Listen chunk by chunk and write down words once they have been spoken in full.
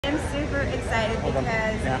super excited because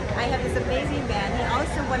I have this amazing man. He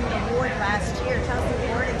also won an award last year. Tell us the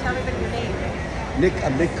award and tell everybody your name.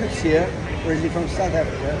 I'm Nick Kutsia, originally from South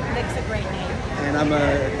Africa. Nick's a great name. And I'm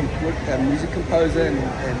a music composer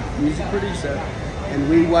and music producer. And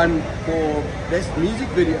we won for best music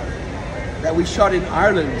video that we shot in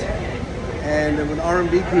Ireland, and an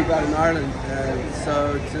R&B group out in Ireland.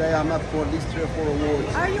 So today I'm up for at least 3 or 4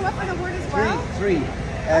 awards. Are you up for an award as well? Three.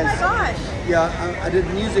 Oh my gosh. Yeah, I did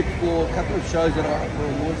music for a couple of shows that are up for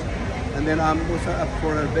awards, and then I'm also up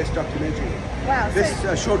for a best documentary. Wow.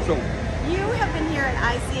 Best short film. You have been here at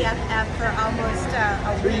ICFF for almost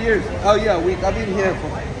a 3 years. Oh yeah, a week. I've been here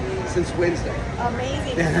since Wednesday.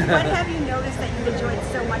 Amazing. What have you noticed that you've enjoyed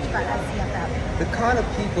so much about ICFF? The kind of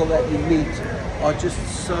people that you meet are just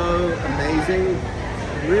so amazing.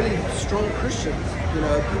 Really strong Christians. You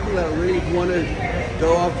know, people that really want to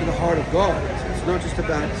go after the heart of God. It's not just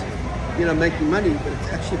about, you know, making money, but it's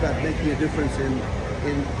actually about making a difference in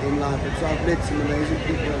life. And so I've met some amazing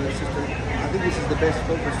people, and it's just I think this is the best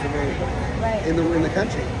film festival in the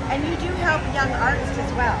country. And you do help young artists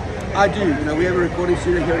as well. I do. You know, we have a recording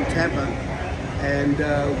studio here in Tampa, and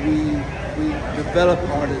we develop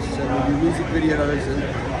artists and we do music videos, and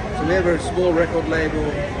so we have a small record label,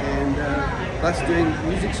 and plus doing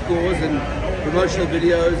music scores and promotional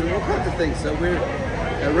videos and all kinds of things. So we're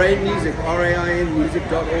Rain Music,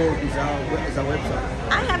 RAINmusic.org is our website.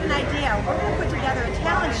 I have an idea. We're going to put together a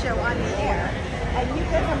talent show on the air, and you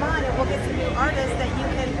can come on and we'll get some new artists that you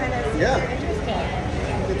can kind of see if you're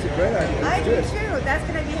interested. It's a great idea. I do too. That's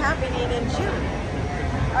going to be happening in June.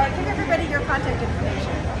 All right, give everybody your contact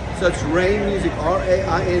information. So it's Rain Music,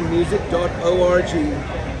 RAINmusic.org,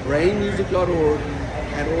 rainmusic.org,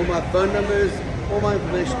 and all my phone numbers, all my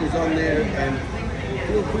information is on there, and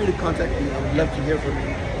feel free to contact me. I would love to hear from you.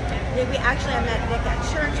 I met Nick at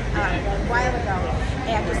church a while ago,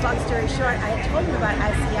 and just long story short, I had told him about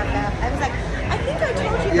ICFF. I was like, I think I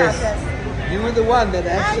told you about this. You were the one that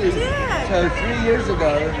actually. I did. So 3 years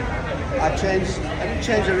ago, I didn't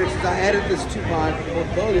change directions. I added this to my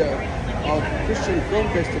portfolio of Christian film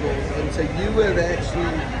festivals, and so you were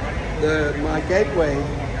actually my gateway.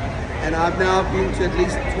 And I've now been to at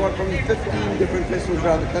least probably 15 different festivals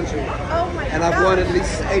around the country. Oh my And I've won at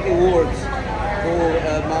least 8 awards for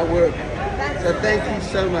my work. So thank you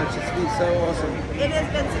so much. It's been so awesome. It has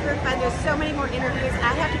been super fun. There's so many more interviews.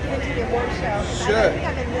 I have to get into the award show. Sure. I think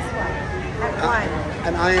I'm in this one at 1.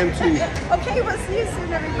 And I am too. Okay, we'll see you soon,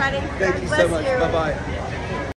 everybody. Thank you so much. Bye-bye.